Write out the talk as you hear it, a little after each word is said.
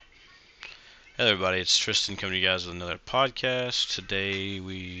Hey everybody, it's Tristan coming to you guys with another podcast. Today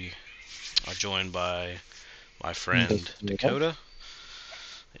we are joined by my friend Yep. Dakota.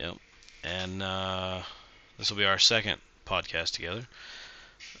 Yep. And this will be our second podcast together.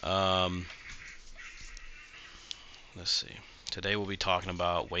 Um, let's see. Today we'll be talking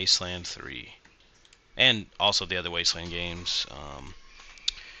about Wasteland 3 and also the other Wasteland games.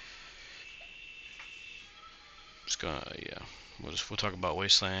 Just gonna yeah, we'll talk about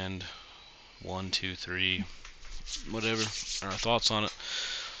Wasteland 1, 2, 3, whatever. Our thoughts on it.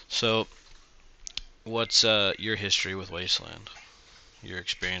 So, what's your history with Wasteland? Your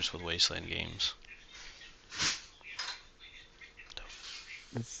experience with Wasteland games?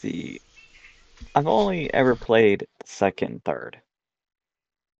 Let's see. I've only ever played second and third,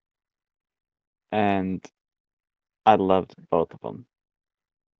 and I loved both of them.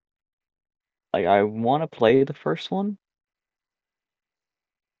 Like, I want to play the first one,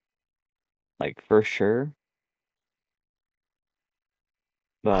 like, for sure,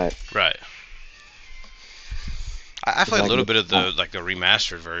 but Right. I it's played a like little it's bit of not. the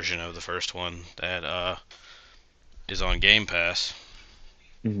remastered version of the first one that is on Game Pass.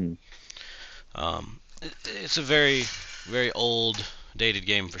 Hmm. It's a very old, dated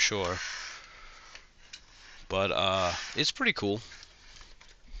game for sure, but it's pretty cool.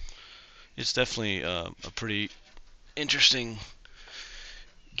 It's definitely a pretty interesting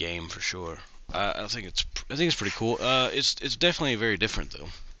game for sure. I think it's pretty cool. It's definitely very different though.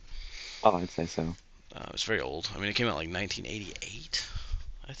 Oh, I'd say so. It's very old. I mean, it came out like 1988,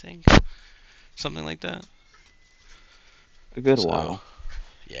 I think, something like that. A good So while.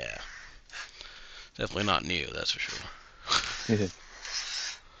 yeah, definitely not new. That's for sure.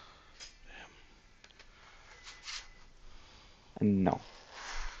 No.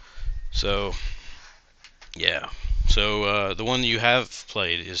 So yeah. So the one you have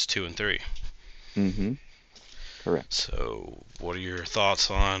played is 2 and 3. Hmm. Correct. So what are your thoughts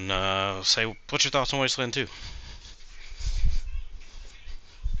on what's your thoughts on Wasteland 2?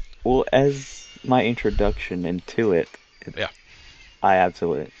 Well, as my introduction into Yeah. I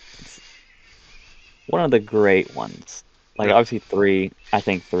absolutely, it's one of the great ones. Like, Right. obviously, three, I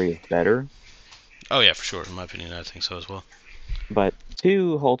think three is better, Oh yeah, for sure. In my opinion, I think so as well. but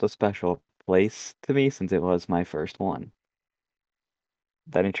two holds a special place to me since it was my first one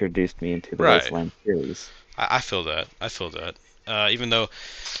that introduced me into the Right. Wasteland series. I feel that. I feel that. Even though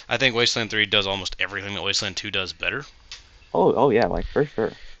I think Wasteland 3 does almost everything that Wasteland 2 does better Oh yeah, like for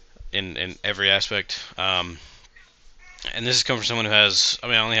sure. in every aspect. And this is coming from someone who has. I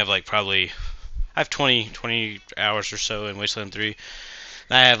mean, I only have like probably. I have 20 hours or so in Wasteland 3.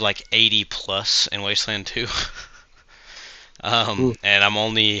 And I have like 80 plus in Wasteland 2. Ooh. And I'm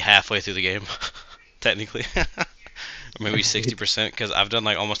only halfway through the game, technically, or maybe 60% because I've done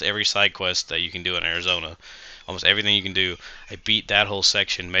like almost every side quest that you can do in Arizona, almost everything you can do. I beat that whole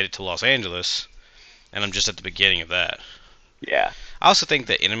section, made it to Los Angeles, and I'm just at the beginning of that. Yeah. I also think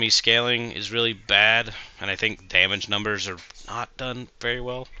the enemy scaling is really bad, and I think damage numbers are not done very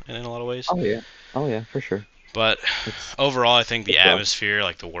well in a lot of ways. Oh yeah. Oh yeah, for sure. But It's overall, I think the it's rough. atmosphere,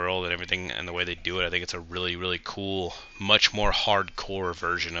 like the world and everything, and the way they do it, I think it's a really cool, much more hardcore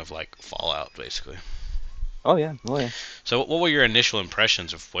version of like Fallout, basically. Oh yeah. Oh yeah. So, what were your initial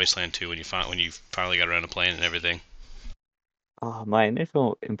impressions of Wasteland 2 when you finally got around to playing and everything? My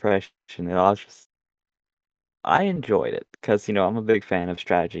initial impression, I enjoyed it because I'm a big fan of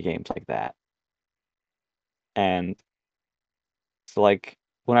strategy games like that, and so like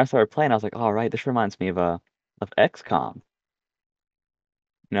when I started playing, I was like, all right, this reminds me of XCOM,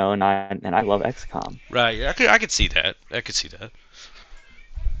 and I love XCOM, Right, yeah, I could see that. I could see that.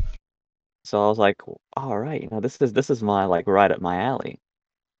 so I was like, all right, this is my like right up my alley.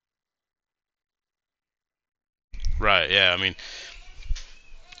 Right, yeah. I mean,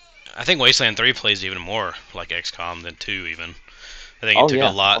 I think Wasteland 3 plays even more like XCOM than 2 even. I think it Oh took a yeah.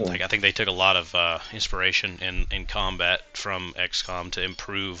 lot. Oh Like I think they took a lot of inspiration in combat from XCOM to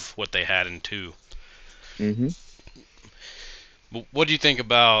improve what they had in 2. yeah. Hmm. What do you think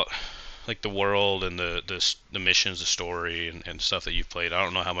about like the world and the missions, the story, and stuff that you've played? I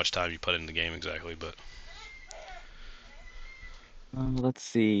don't know how much time you put in the game exactly, but Let's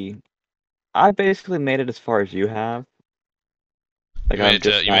see. I basically made it as far as you have. Like you made I'm it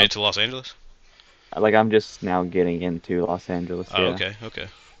to just you made now it to Los Angeles. like I'm just now getting into Los Angeles, Oh, yeah. okay, okay,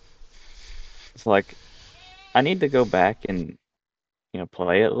 It's like I need to go back and,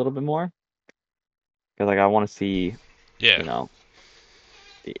 play it a little bit more because like I want to see, yeah. you know,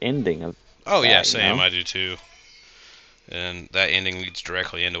 the ending of Oh yeah, that. same. I do too. And that ending leads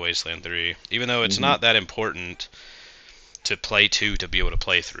directly into Wasteland 3. Even though it's Hmm. not that important, to play 2 to be able to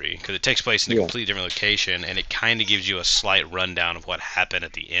play 3 because it takes place in a Yeah. completely different location and it kind of gives you a slight rundown of what happened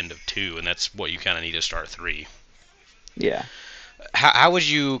at the end of 2 and that's what you kind of need to start 3. Yeah. How would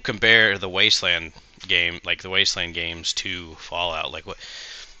you compare the Wasteland game, like the Wasteland games, to Fallout? Like what?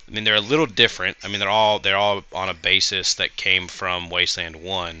 I mean, they're a little different. I mean, they're all on a basis that came from Wasteland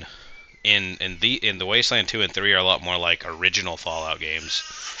 1. In the Wasteland 2 and 3 are a lot more like original Fallout games,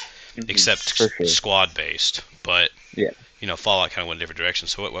 For except sure. squad based. But Yeah. Fallout kind of went a different direction.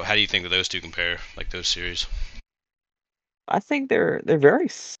 So how do you think that those two compare, like those series? I think they're very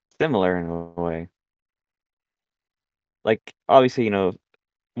similar in a way. Like obviously,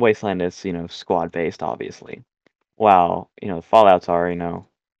 Wasteland is, squad based, obviously. While, Fallouts are,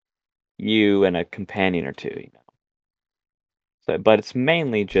 you and a companion or two. So, but it's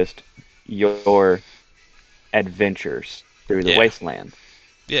mainly just your adventures through the Yeah, wasteland.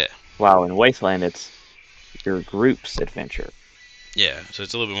 yeah, While in Wasteland, it's your group's adventure. yeah. So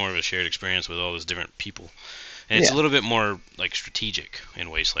it's a little bit more of a shared experience with all those different people, and it's a Yeah. little bit more like strategic in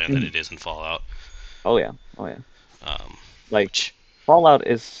Wasteland than Mhm. it is in Fallout. Oh yeah. Oh yeah. Um, Like which, Fallout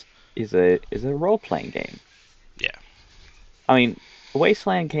is a role playing game. yeah. I mean,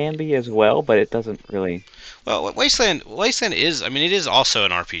 Wasteland can be as well, but it doesn't really. Well, Wasteland is. I mean, it is also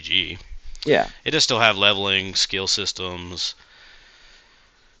an RPG. Yeah. It does still have leveling, skill systems.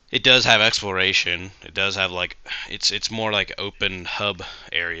 It does have exploration. It does have like it's more like open hub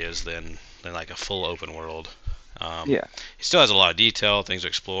areas than like a full open world. Um, Yeah. it still has a lot of detail, things to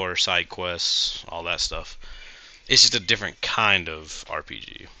explore, side quests, all that stuff. It's just a different kind of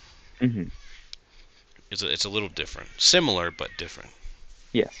RPG. Hmm. It's a little different, similar but different.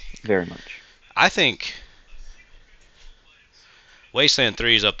 Yes. Very much. I think Wasteland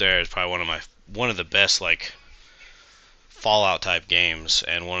 3 is up there as probably one of the best like Fallout type games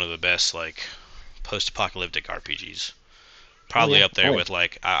and one of the best like post-apocalyptic RPGs. Oh Probably yeah. up there Oh yeah. with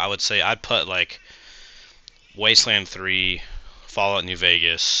like I would say I'd put like Wasteland 3, Fallout New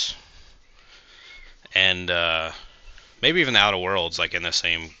Vegas, and maybe even the Outer Worlds like in the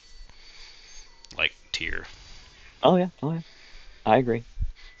same like tier. Oh yeah. Oh yeah. I agree.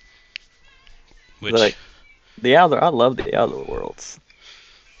 Which Like I love the Outer Worlds.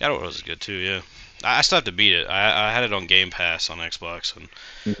 the Outer Worlds is good too. Yeah, I still have to beat it. I had it on Game Pass on Xbox and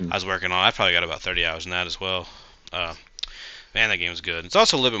Hmm. I was working on. I probably got about 30 hours in that as well. Uh, man, that game's good. It's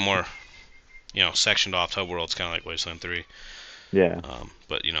also a little bit more sectioned off. Hub World's kind of like Wasteland 3. Yeah.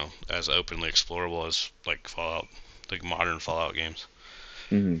 But as openly explorable as like Fallout, like modern Fallout games.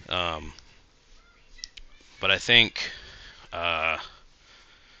 Hmm. Um, but I think uh,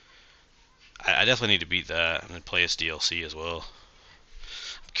 I definitely need to beat that and then play its DLC as well.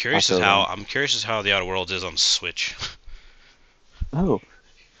 I feel that. I'm curious as how the Outer Worlds is on Switch. Oh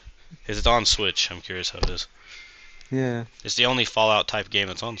Is it on Switch? I'm curious how it is. yeah. It's the only Fallout type game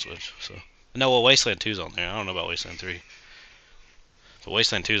that's on Switch. So no, well Wasteland 2's on there. I don't know about Wasteland 3, but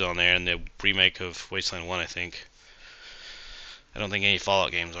Wasteland 2's on there and the remake of Wasteland 1. I think. I don't think any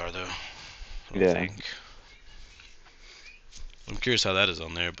Fallout games are though. I don't Yeah. think. I'm curious how that is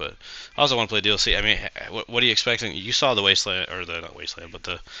on there, but I also want to play DLC. I mean, what are you expecting? You saw the Wasteland, or the not Wasteland, but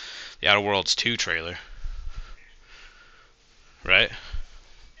the Outer Worlds 2 trailer, right?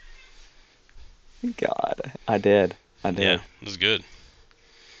 God, I did. I Yeah, did. it was good.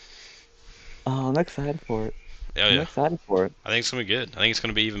 Oh, I'm excited for it. Oh I'm yeah, excited for it. I think it's gonna be good. I think it's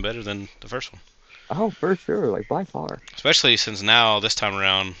gonna be even better than the first one, Oh, for sure. Like by far. especially since now this time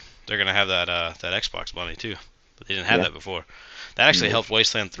around they're gonna have that Xbox money too, but they didn't have Yeah. that before. That actually Nope. helped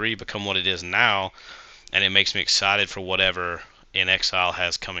Wasteland 3 become what it is now, and it makes me excited for whatever In Exile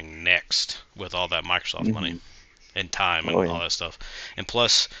has coming next with all that Microsoft money Hmm. and time Oh and yeah. all that stuff. And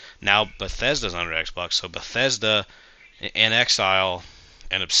plus, now Bethesda's under Xbox, so Bethesda and Exile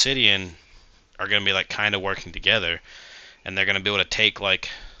and Obsidian are going to be like kind of working together, and they're going to be able to take like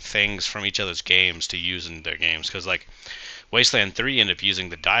things from each other's games to use in their games. Because like Wasteland 3 ended up using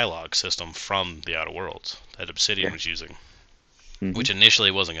the dialogue system from the Outer Worlds that Obsidian Yeah. was using, Hmm. which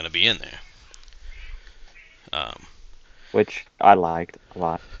initially wasn't going to be in there. Um, Which I liked a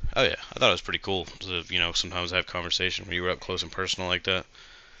lot. oh yeah, I thought it was pretty cool to sometimes have conversation when you were up close and personal like that.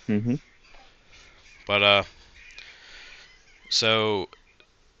 Hmm. But so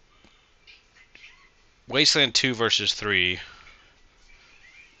Wasteland 2 versus 3.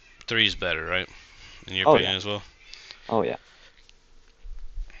 3 is better, right? In your Oh opinion yeah. as well. Oh yeah.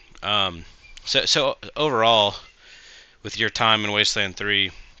 Um, so overall, with your time in Wasteland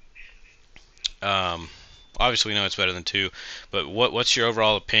 3, um, obviously we know it's better than 2, but what's your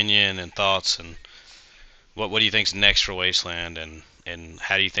overall opinion and thoughts, and what do you think's next for Wasteland, and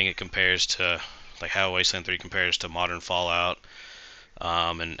how do you think it compares to like how Wasteland 3 compares to modern Fallout,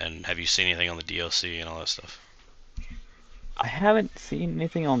 and have you seen anything on the DLC and all that stuff? I haven't seen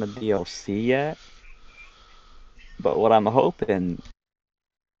anything on the DLC yet, but what I'm hoping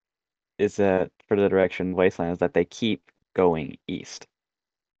is that for the direction Wasteland is that they keep going east.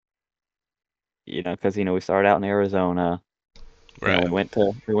 Because we started out in Arizona, Right.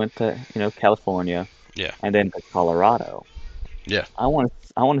 California, Yeah. and then to Colorado. Yeah. I want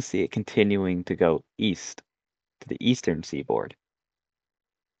to see it continuing to go east to the eastern seaboard.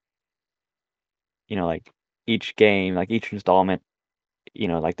 Like each game, like each installment,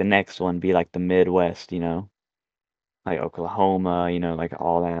 like the next one be like the Midwest, like Oklahoma, like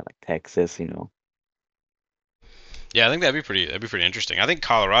all that, like Texas. Yeah, I think that'd be pretty interesting. I think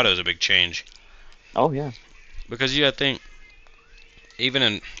Colorado is a big change Oh yeah. because you got to think even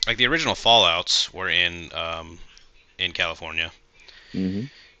in like the original Fallout's were in California. Hmm.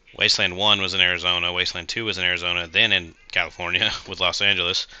 Wasteland 1 was in Arizona, Wasteland 2 was in Arizona, then in California with Los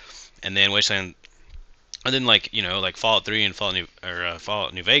Angeles, and then Wasteland and then like Fallout 3 and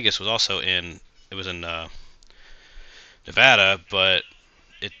Fallout New Vegas was also in it was in Nevada, but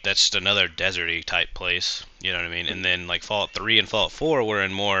that's just another deserty type place. You know what I mean? And then like Fallout 3 and Fallout 4 were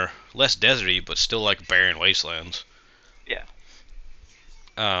in more less deserty, but still like barren wastelands. Yeah.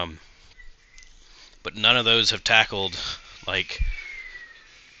 Um, but none of those have tackled like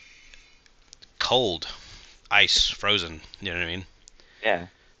cold, ice, frozen. You know what I mean? Yeah.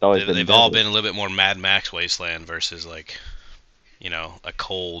 It's always been They've all desert. been a little bit more Mad Max wasteland versus like a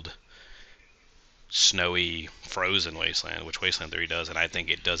cold, snowy, frozen wasteland, which Wasteland 3 does, and I think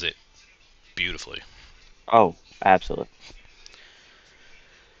it does it beautifully. Oh, absolutely.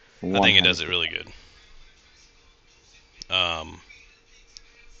 I think it does it 100%. really good. Um,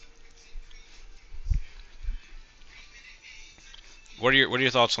 what are your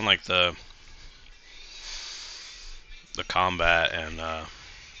thoughts on like the combat and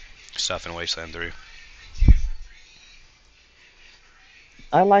stuff in Wasteland 3?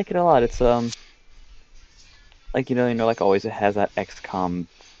 I like it a lot. It's like like always it has that XCOM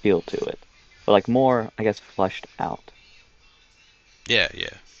feel to it. But like more, I guess, fleshed out. Yeah, yeah,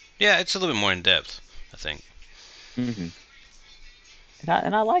 yeah. It's a little bit more in depth, I think. Hmm.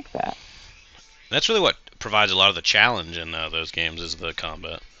 And I like that. That's really what provides a lot of the challenge in those games is the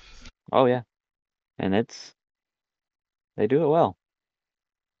combat. Oh yeah. And they do it well.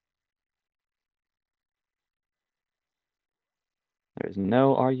 There's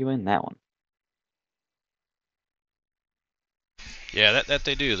no arguing that one. Yeah, that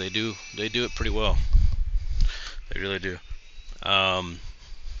they do. They do it pretty well. They really do. Um,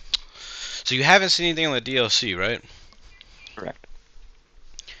 so you haven't seen anything on the DLC, right? Correct.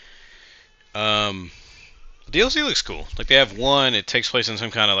 Um, the DLC looks cool. Like they have one. It takes place in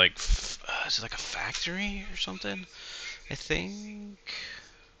some kind of like is it like a factory or something? I think.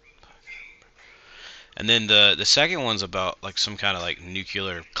 And then the second one's about like some kind of like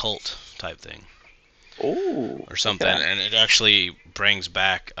nuclear cult type thing Oh, or look at something, that. and it actually brings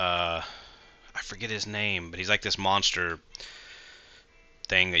back I forget his name, but he's like this monster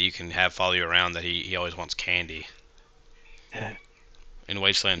thing that you can have follow you around that he always wants candy in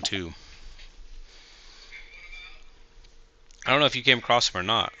Wasteland 2. I don't know if you came across him or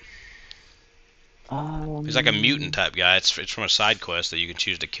not. He's like a mutant Um, type guy. It's from a side quest that you can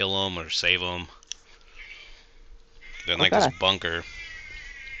choose to kill him or save him. Then oh like God, this I, bunker.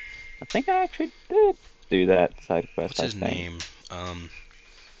 I think I actually did do that side quest, What's I his think. name? Um,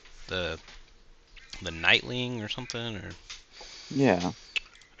 the the Nightling or something or Yeah,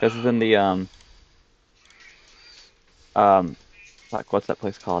 because it's in the um like what's that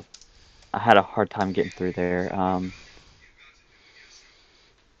place called? I had a hard time getting through there.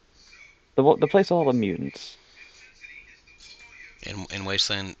 The place with all the mutants. in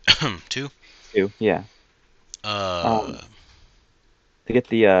Wasteland 2. Too. Yeah. Uh, Um, to get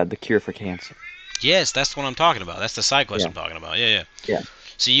the cure for cancer. yes, that's what I'm talking about. That's the side quest Yeah. I'm talking about. Yeah, yeah. Yeah.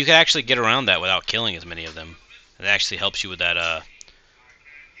 So you can actually get around that without killing as many of them. It actually helps you with uh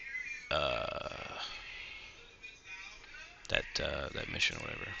that mission or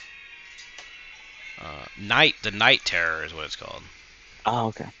whatever. The Night Terror is what it's called. Oh,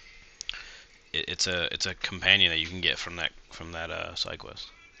 okay. It's a companion that you can get from that side quest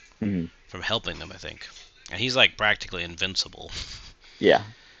Hmm. from helping them, I think. And he's like practically invincible. Yeah.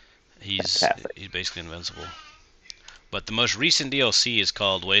 He's Fantastic. he's basically invincible. But the most recent DLC is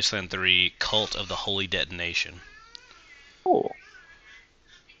called Wasteland 3: Cult of the Holy Detonation. Cool.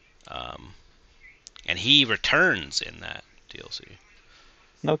 Um, and he returns in that DLC.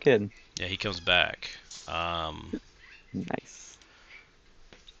 No kidding. Yeah, he comes back. Um, Nice.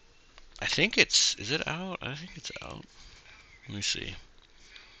 I think it's. Is it out? I think it's out. Let me see.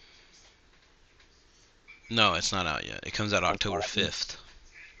 No, it's not out yet. It comes out That's October awesome. 5th.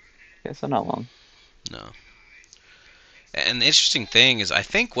 Okay, so not long. No. And the interesting thing is, I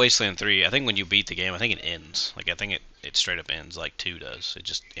think Wasteland 3, I think when you beat the game, I think it ends. Like, I think it straight up ends like 2 does. It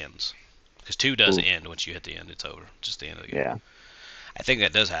just ends. Because 2 does Ooh, end. Once you hit the end, it's over. Just the end of the game. yeah. I think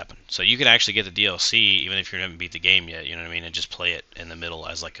that does happen. So you can actually get the DLC even if you haven't beat the game yet, you know what I mean, and just play it in the middle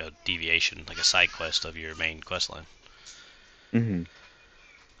as like a deviation, like a side quest of your main quest line. Hmm.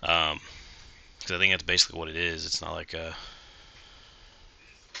 Um, because I think that's basically what it is. It's not like a.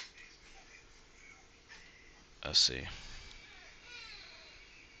 Let's see.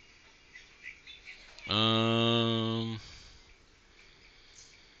 Um.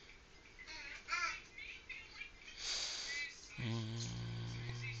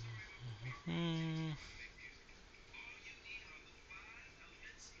 mm,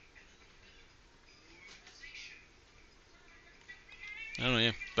 I don't know.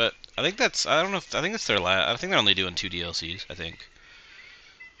 Yeah, but I think that's. I don't know. If, I think that's their last. I think they're only doing 2 DLCs. I think.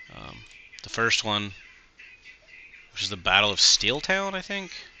 Um, the first one, which is the Battle of Steeltown, I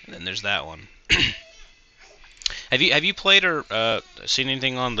think, and then there's that one. Have you played or seen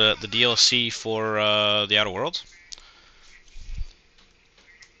anything on the DLC for the Outer Worlds?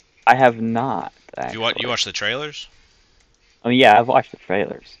 I have not Have you actually. watched the trailers? I mean, yeah, I've watched the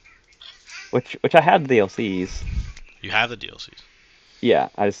trailers, which I had the DLCs. You have the DLCs. Yeah,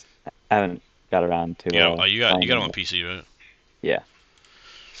 I just haven't got around to You playing got them them on yet. PC, right? Yeah,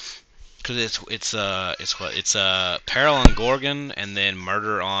 Because it's what it's Peril on Gorgon and then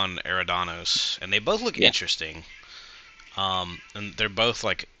Murder on Eridanos, and they both look yeah, interesting. And they're both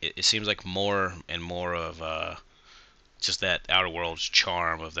like it seems like more and more of just that Outer Worlds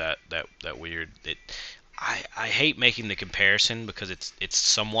charm of that weird. I hate making the comparison because it's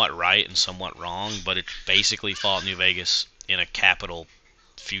somewhat right and somewhat wrong, but it's basically Fallout New Vegas in a capital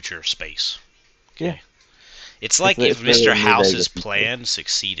future space. yeah. Okay, it's like if It's literally Mr. New House's Vegas in space. plan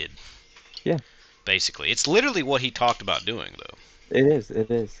succeeded. Yeah, Basically, it's literally what he talked about doing, though. it is. It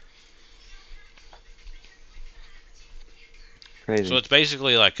is So crazy. it's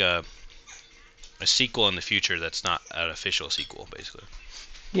basically like a sequel in the future that's not an official sequel, basically.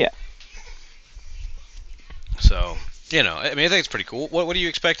 Yeah. So I mean, I think it's pretty cool. What are you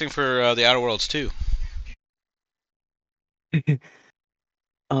expecting for the Outer Worlds 2?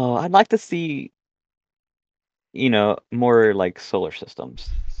 Oh, I'd like to see, more like solar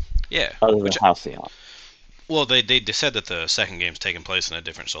systems Yeah, other than which Halcyon. well, they said that the second game's taking place in a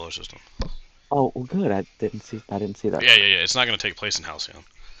different solar system. Oh, well, good. I didn't see that Yeah, yeah, part. yeah. It's not going to take place in Halcyon.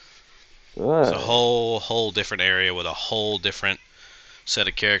 It's a Good. whole different area with a whole different set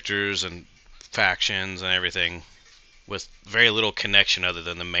of characters and factions and everything, with very little connection other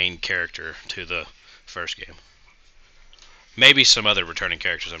than the main character to the first game. Maybe some other returning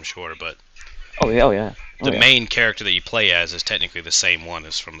characters, I'm sure, but Oh yeah, oh yeah, oh the yeah. main character that you play as is technically the same one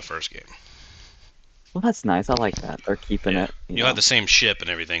as from the first game. Well, that's nice. I like that. They're keeping Yeah, it. you'll have the same ship and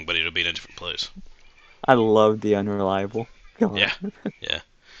everything, but it'll be in a different place. I love the unreliable. Yeah, God. yeah,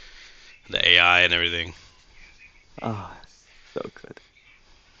 the AI and everything. Oh, so good.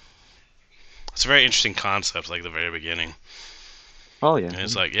 It's a very interesting concept, like the very beginning. Oh yeah, And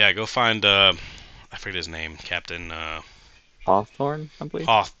it's yeah. like, yeah, go find I forget his name, Captain Hawthorne, I believe.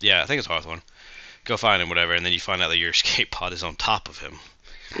 Hoth. Yeah, I think it's Hawthorne. Go find him, whatever, and then you find out that your escape pod is on top of him.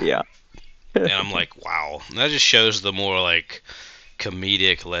 Yeah. And I'm like, wow. And that just shows the more like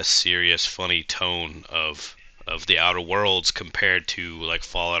comedic, less serious, funny tone of the Outer Worlds compared to like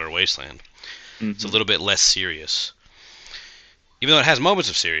Fallout or Wasteland. It's a Hmm. little bit less serious, even though it has moments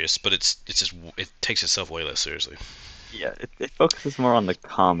of serious, but it's just it takes itself way less seriously. Yeah, it focuses more on the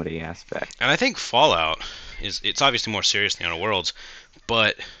comedy aspect. And I think Fallout is it's obviously more serious than the Outer Worlds,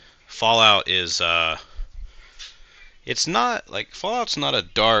 but Fallout is it's not like Fallout's not a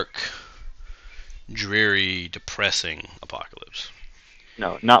dark, dreary, depressing apocalypse.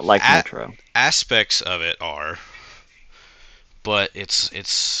 No, not like A- Metro. aspects of it are, but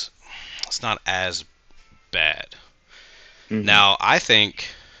it's not as bad. Hmm. Now, I think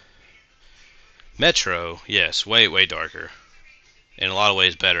Metro, yes, way darker. In a lot of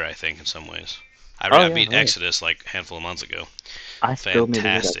ways better, I think in some ways. Oh I yeah, beat oh yeah. Exodus like a handful of months ago. I still need to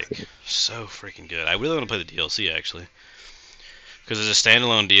get Fantastic. Exodus. So freaking good. I really want to play the DLC actually. Because there's a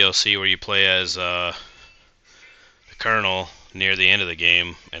standalone DLC where you play as the Colonel near the end of the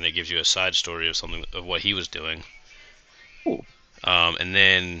game, and it gives you a side story of something of what he was doing. Ooh. And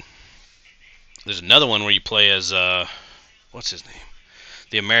then there's another one where you play as what's his name,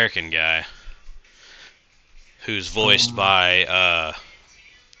 the American guy who's voiced Uh, by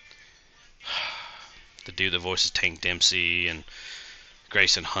The dude that voices Tank Dempsey and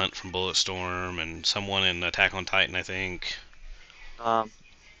Grayson Hunt from Bulletstorm and someone in Attack on Titan, I think. Um,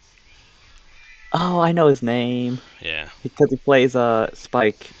 oh, I know his name Yeah, because he plays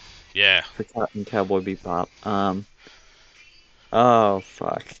Spike yeah. for Cowboy Bebop. Oh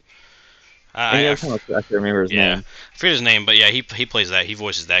fuck. I, Any I, other time I can remember his yeah, name. I forget his name, but yeah, he plays that. He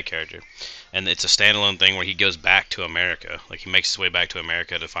voices that character, and it's a standalone thing where he goes back to America. Like he makes his way back to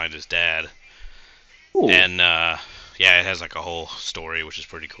America to find his dad, Ooh, and yeah, it has like a whole story, which is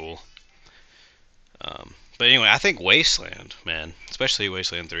pretty cool. But anyway, I think Wasteland, man, especially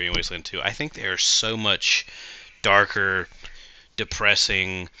Wasteland 3 and Wasteland 2, I think they are so much darker,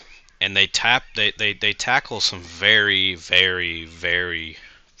 depressing, and they tackle some very, very, very,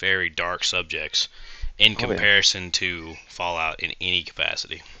 very dark subjects in oh yeah. comparison to Fallout in any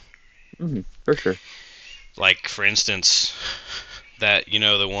capacity. For sure. Like for instance, that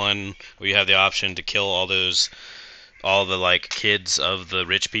the one where you have the option to kill all the like kids of the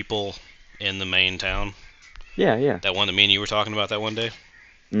rich people in the main town. Yeah, yeah. That one that me and you were talking about that one day.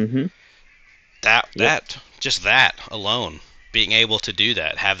 Mm-hmm. That Yep. that just that alone, being able to do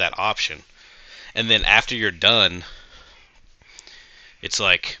that, have that option, and then after you're done, it's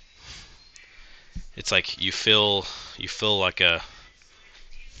like you feel like a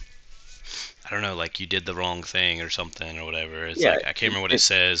I don't know, like you did the wrong thing or something or whatever. It's Yeah. like I can't remember what it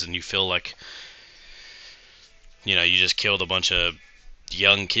says, and you feel like you just killed a bunch of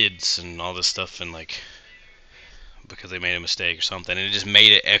young kids and all this stuff, and like because they made a mistake or something, and it just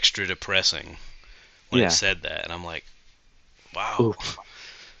made it extra depressing when it Yeah. said that, and I'm like, wow, Ooh.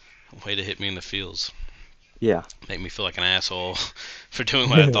 way to hit me in the feels, Yeah. make me feel like an asshole for doing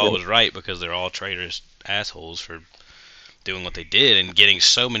what I thought was right because they're all traitors assholes for doing what they did and getting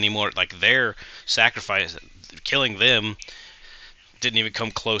so many more like their sacrifice, killing them didn't even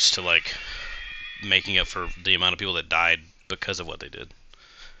come close to like making up for the amount of people that died because of what they did,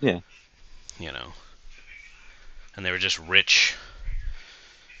 Yeah. you know. And they were just rich,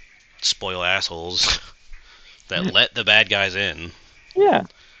 spoiled assholes that let the bad guys in Yeah.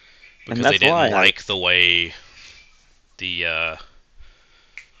 And because they that's didn't why I. like the way the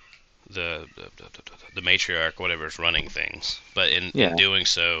the matriarch, whatever, is running things. But in Yeah. doing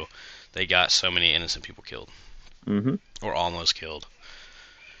so, they got so many innocent people killed Mm-hmm. or almost killed.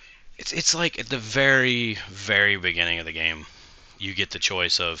 It's like at the very very beginning of the game, you get the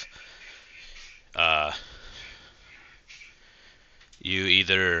choice of uh, you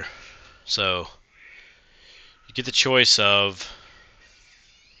either so you get the choice of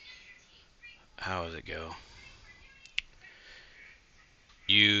how does it go?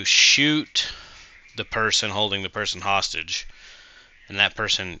 You shoot the person holding the person hostage, and that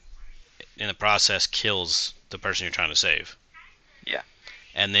person in the process kills the person you're trying to save. Yeah.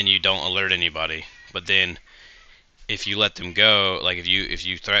 And then you don't alert anybody. But then if you let them go, like if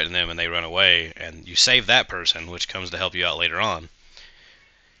you threaten them and they run away, and you save that person, which comes to help you out later on,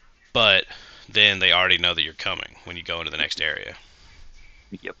 but then they already know that you're coming when you go into the next area.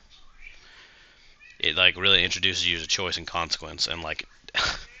 Yep. It like really introduces you to choice and consequence, and like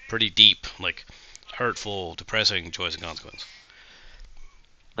pretty deep, like hurtful, depressing choice and consequence.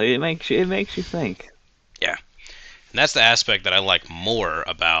 Like, it makes you think. Yeah, and that's the aspect that I like more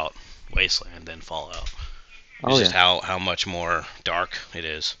about Wasteland than Fallout. It's Oh just yeah. how much more dark it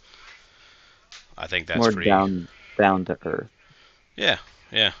is. I think that's More pretty. down to earth. Yeah,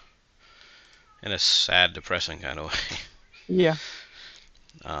 yeah, in a sad, depressing kind of way. Yeah.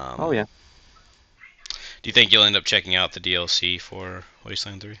 Oh Um, yeah. do you think you'll end up checking out the DLC for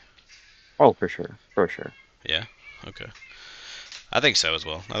Wasteland 3? Oh, for sure. For sure. Yeah. Okay. I think so as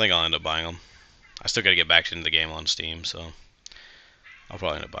well. I think I'll end up buying them. I still got to get back into the game on Steam, so I'll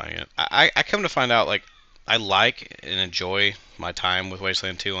probably end up buying it. I come to find out like I like and enjoy my time with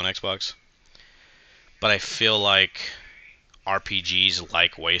Wasteland 2 on Xbox, but I feel like RPGs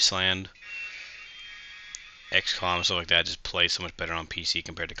like Wasteland, XCOM, stuff like that, just play so much better on PC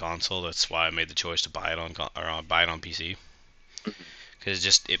compared to console. That's why I made the choice to buy it buy it on PC Mhm. because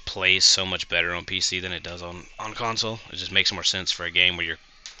just it plays so much better on PC than it does on console. It just makes more sense for a game where you're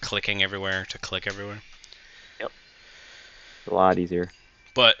clicking everywhere to click everywhere. Yep. A lot easier.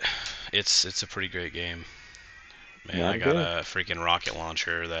 But it's a pretty great game, man. Yeah, I it got is. a freaking rocket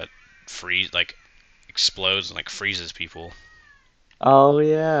launcher that explodes and like freezes people, Oh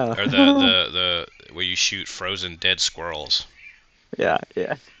yeah. or the where you shoot frozen dead squirrels. Yeah,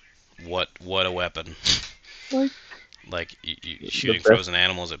 yeah. What a weapon! Like Like you the shooting best. frozen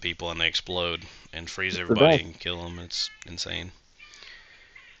animals at people and they explode and freeze It's the everybody best. and kill them. It's insane.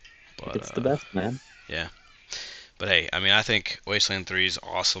 But It's the best, man. yeah. But hey, I mean, I think Wasteland 3 is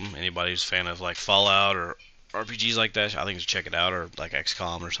awesome. Anybody who's a fan of like Fallout or RPGs like that, I think you should check it out, or like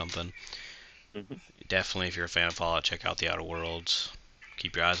XCOM or something. Hmm. Definitely, if you're a fan of Fallout, check out the Outer Worlds.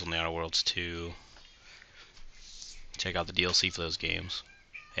 Keep your eyes on the Outer Worlds too. Check out the DLC for those games.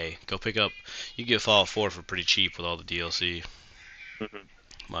 Hey, go pick up. You can get Fallout 4 for pretty cheap with all the DLC. Hmm.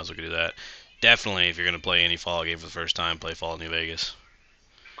 Might as well do that. Definitely, if you're gonna play any Fallout game for the first time, play Fallout New Vegas.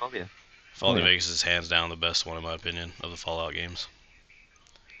 Oh yeah. Oh Fallout New yeah. Vegas is hands down the best one in my opinion of the Fallout games.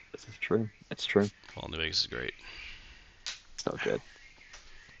 This is true. It's true. Fallout New Vegas is great. So good.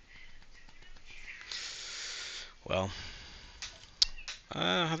 Well,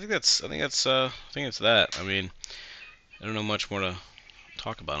 I think that's that. I mean, I don't know much more to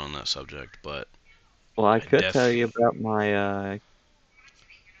talk about on that subject, but Well, I I could tell def you about my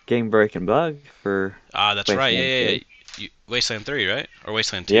game breaking bug for that's right. Yeah, Wasteland yeah, yeah. 3. Wasteland 3, right? Or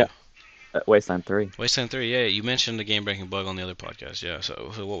Wasteland Yeah, 2? Wasteland 3. Wasteland 3. Yeah, you mentioned the game breaking bug on the other podcast. Yeah.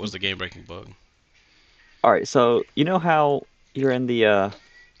 So what was the game breaking bug? All right, so you know how you're in Don't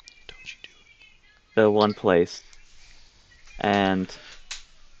you do the one place and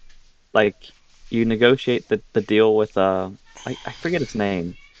like you negotiate the deal with I forget its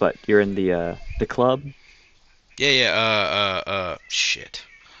name, but you're in the club. it? Yeah, yeah. Shit.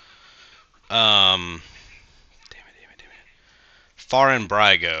 Um, damn it. Farin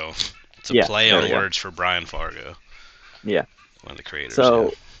Brygo. It's a Yeah, play there on we go. words for Brian Fargo, Yeah. one of the creators. Yeah.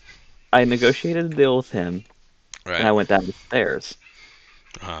 So I negotiated a deal with him and Right. I went down the stairs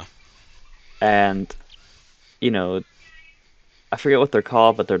Uh huh. and you know, I forget what they're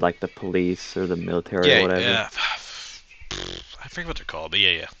called, but they're like the police or the military or Yeah. whatever. Yeah. I forget what they're called, but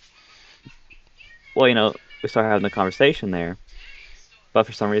yeah, yeah. Well, we started having a conversation there, but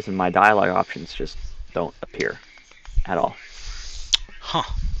for some reason my dialogue options just don't appear at all. Huh.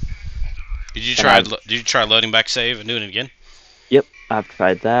 And I've Did you try loading back save and doing it again? Yep, I've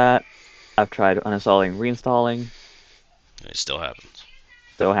tried that. I've tried uninstalling, reinstalling. It still happens.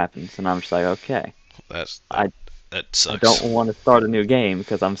 Still happens, and I'm just like, okay, That's that. I That I don't sucks. want to start a new game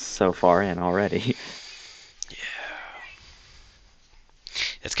because I'm so far in already. Yeah.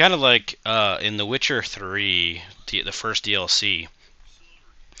 It's kind of like in The Witcher 3, the first DLC.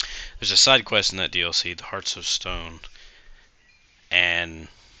 There's a side quest in that DLC, the Hearts of Stone, and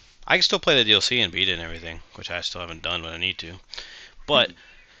I can still play the DLC and beat it and everything, which I still haven't done, but I need to. But Mhm.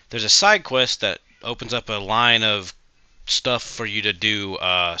 there's a side quest that opens up a line of stuff for you to do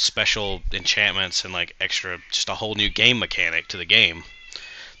special enchantments and like extra, just a whole new game mechanic to the game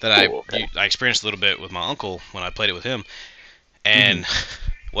that Cool. Okay. I experienced a little bit with my uncle when I played it with him. Hmm. And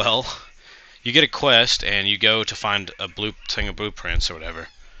well, you get a quest and you go to find a thing of blueprints or whatever.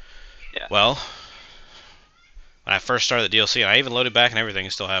 Yeah. Well, when I first started the DLC, and I even loaded back and everything,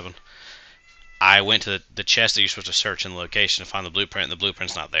 it still happened. I went to the chest that you're supposed to search in the location to find the blueprint, and the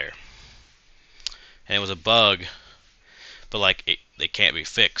blueprint's not there. And it was a bug, but like it can't be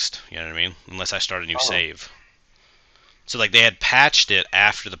fixed. You know what I mean? Unless I start a new Oh. save. So like they had patched it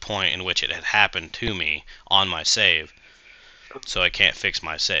after the point in which it had happened to me on my save, so I can't fix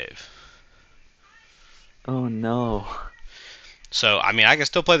my save. Oh no. So I mean, I can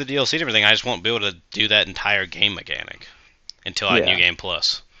still play the DLC and everything. I just won't be able to do that entire game mechanic until I New Yeah. Game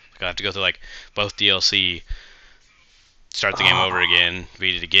Plus. Like I have to go through like both DLC, start the game over Oh. again,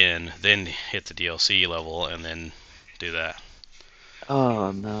 beat it again, then hit the DLC level, and then do that.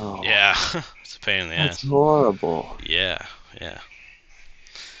 Oh no. Yeah, it's a pain in the That's ass. horrible. Yeah, yeah,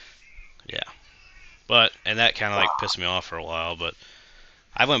 yeah. But and that kind of like pissed me off for a while. But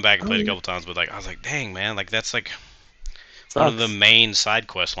I went back and Oh played a yeah. couple times. But like I was like, dang man, like that's like one of the Sucks. main side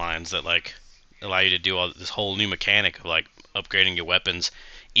quest lines that like allow you to do all this whole new mechanic of like upgrading your weapons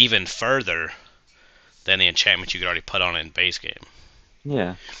even further than the enchantment you could already put on it in base game.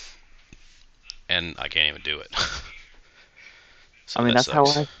 Yeah. And I can't even do it. I So mean, that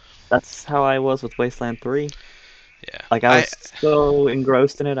sucks. that's how I was with Wasteland 3. Yeah. Like I was so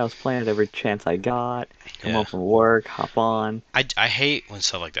engrossed in it, I was playing it every chance I got. Come Yeah. home from work, hop on. I hate when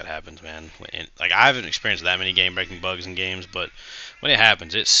stuff like that happens, man. Like I haven't experienced that many game breaking bugs in games, but when it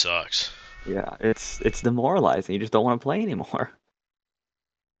happens, it sucks. Yeah, it's demoralizing. You just don't want to play anymore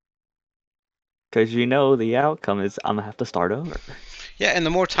because you know the outcome is I'm gonna have to start over, Yeah, and the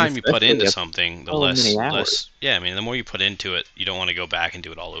more and time you put especially into after something, the so many less. hours. Yeah, I mean, the more you put into it, you don't want to go back and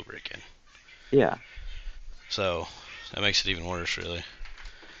do it all over again. Yeah. So that makes it even worse, really.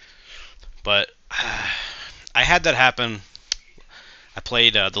 But I had that happen. I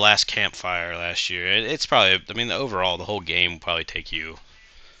played the last campfire last year. It's probably, I mean, overall, the whole game will probably take you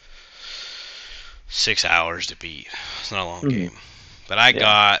 6 hours to beat. It's not a long Hmm. game. But I Yeah.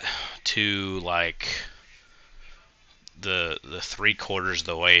 got to like the 3/4 of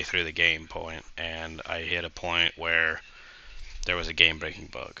the way through the game point, and I hit a point where there was a game breaking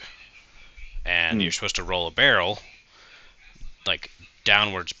bug, and you're Mm. supposed to roll a barrel like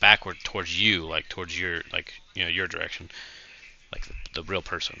downwards, backward towards you, like towards your your direction, like the real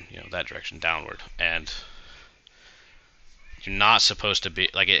person, that direction downward, and you're not supposed to be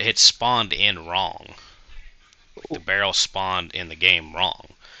like it spawned in wrong. Like the Oh, barrel spawned in the game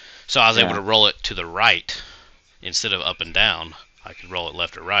wrong. So I was able yeah. to roll it to the right instead of up and down. I could roll it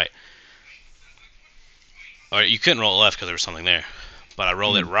left or right. Or you couldn't roll it left because there was something there. But I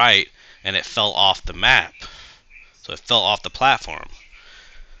rolled it Mm. right and it fell off the map. So it fell off the platform.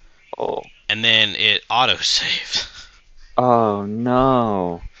 Oh. And then it auto saved. Oh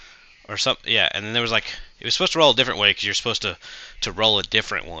no. Or something. Yeah, and then there was like it was supposed to roll a different way because you're supposed to roll a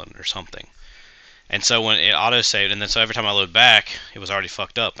different one or something. And so when it auto saved, and then so every time I load back, it was already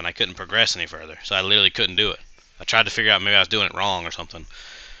fucked up, and I couldn't progress any further. So I literally couldn't do it. I tried to figure out maybe I was doing it wrong or something,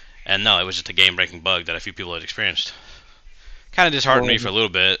 and no, it was just a game-breaking bug that a few people had experienced. Kind of disheartened me Oh. for a little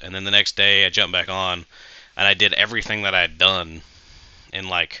bit, and then the next day I jumped back on, and I did everything that I had done in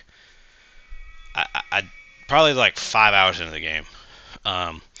like I probably like 5 hours into the game.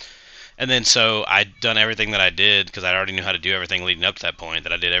 Um, and then so I'd done everything that I did because I already knew how to do everything leading up to that point.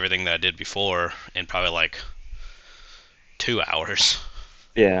 That I did everything that I did before in probably like 2 hours.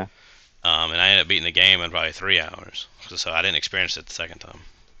 Yeah. And I ended up beating the game in probably 3 hours. So I didn't experience it the second time.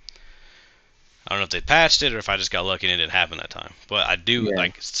 I don't know if they patched it or if I just got lucky and it didn't happen that time. But I do Yeah.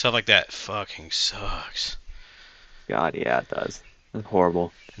 like stuff like that. Fucking sucks. God, yeah, it does. It's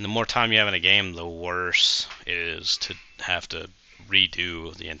horrible. And the more time you have in a game, the worse it is to have to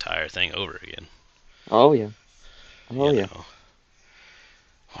redo the entire thing over again. Oh yeah. Oh You yeah. know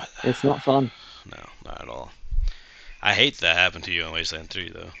what? It's not fun. No, not at all. I hate that happened to you in Wasteland 3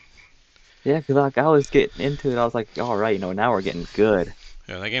 though. Yeah, because like I was getting into it, I was like, all right, now we're getting good.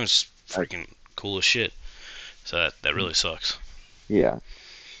 Yeah, that game's Like, freaking cool as shit. So that really sucks. yeah.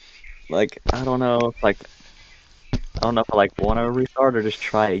 Like I don't know, I don't know if I like want to restart or just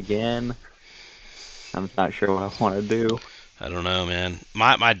try again. I'm not sure what I want to do. I don't know, man.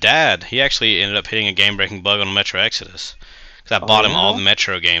 My dad, he actually ended up hitting a game breaking bug on Metro Exodus. Because I Oh bought him all yeah? the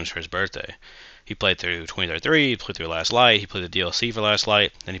Metro games for his birthday. He played through 2033, he played through Last Light, he played the DLC for Last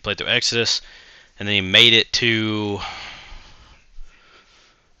Light, then he played through Exodus, and then he made it to.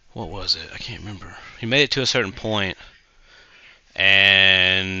 What was it? I can't remember. He made it to a certain point,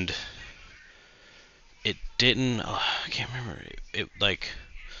 and it didn't. I can't remember. It like.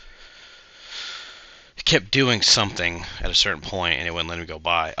 It kept doing something at a certain point, and it wouldn't let him go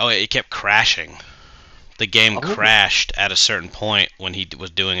by. Oh, it kept crashing. The game Oh. crashed at a certain point when he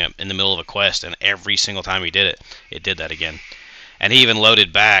was doing it in the middle of a quest, and every single time he did it, it did that again. And he even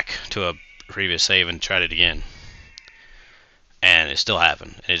loaded back to a previous save and tried it again, and it still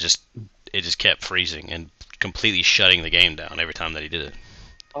happened. It just kept freezing and completely shutting the game down every time that he did it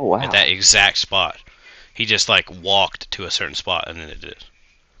Oh at that wow. exact spot. He just like walked to a certain spot and then it did it.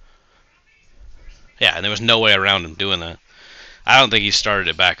 Yeah, and there was no way around him doing that. I don't think he started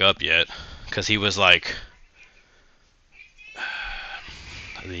it back up yet because he was like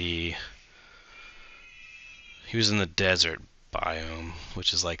the he was in the desert biome,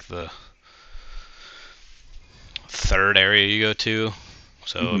 which is like the third area you go to.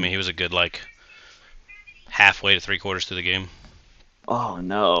 So I Hmm. mean, he was a good like halfway to 3/4 through the game. Oh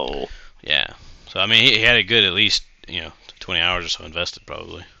no. Yeah. So I mean, he had a good at least 20 hours or so invested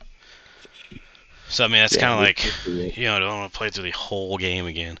probably. So I mean, that's Yeah, kind of we like can see it. don't want to play through the whole game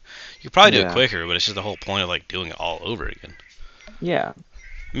again. You could probably do it Yeah. quicker, but it's just the whole point of like doing it all over again. Yeah.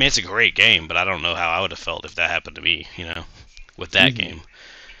 I mean, it's a great game, but I don't know how I would have felt if that happened to me. With that Hmm. game.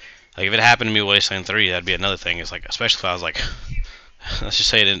 Like if it happened to me with Wasteland 3, that'd be another thing. It's like, especially if I was like, let's just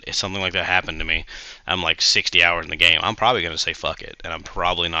say if something like that happened to me. I'm like 60 hours in the game. I'm probably gonna say fuck it, and I'm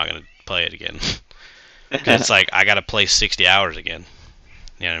probably not gonna play it again. Because it's like I gotta play 60 hours again.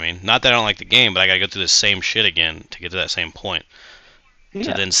 You know what I mean? Not that I don't like the game, but I gotta go through the same shit again to get to that same point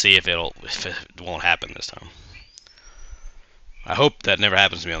to Yeah. then see if it won't happen this time. I hope that never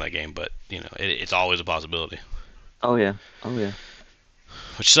happens to me on that game, but it's always a possibility, Oh yeah. Oh yeah.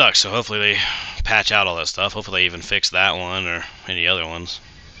 which sucks. So hopefully they patch out all that stuff. Hopefully they even fix that one or any other ones.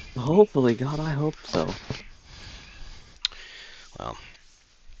 Hopefully, God, I hope so. Well,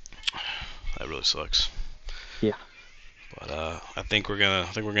 that really sucks. Yeah. But I think we're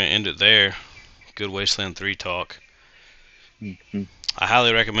gonna end it there. Good Wasteland 3 talk. Hmm. I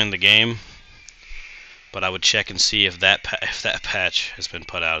highly recommend the game, but I would check and see if that patch has been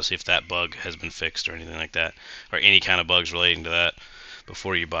put out, see if that bug has been fixed or anything like that, or any kind of bugs relating to that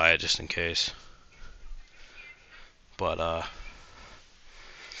before you buy it, just in case. But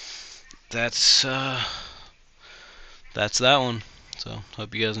that's that's that one. So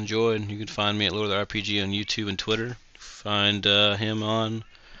hope you guys enjoyed. You can find me at Lord of the RPG on YouTube and Twitter. Find him on,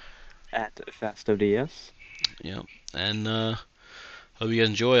 At FastODS. yeah. And hope you guys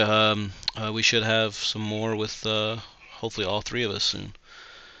enjoy. We should have some more with hopefully all three of us soon.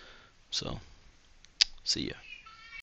 So see ya.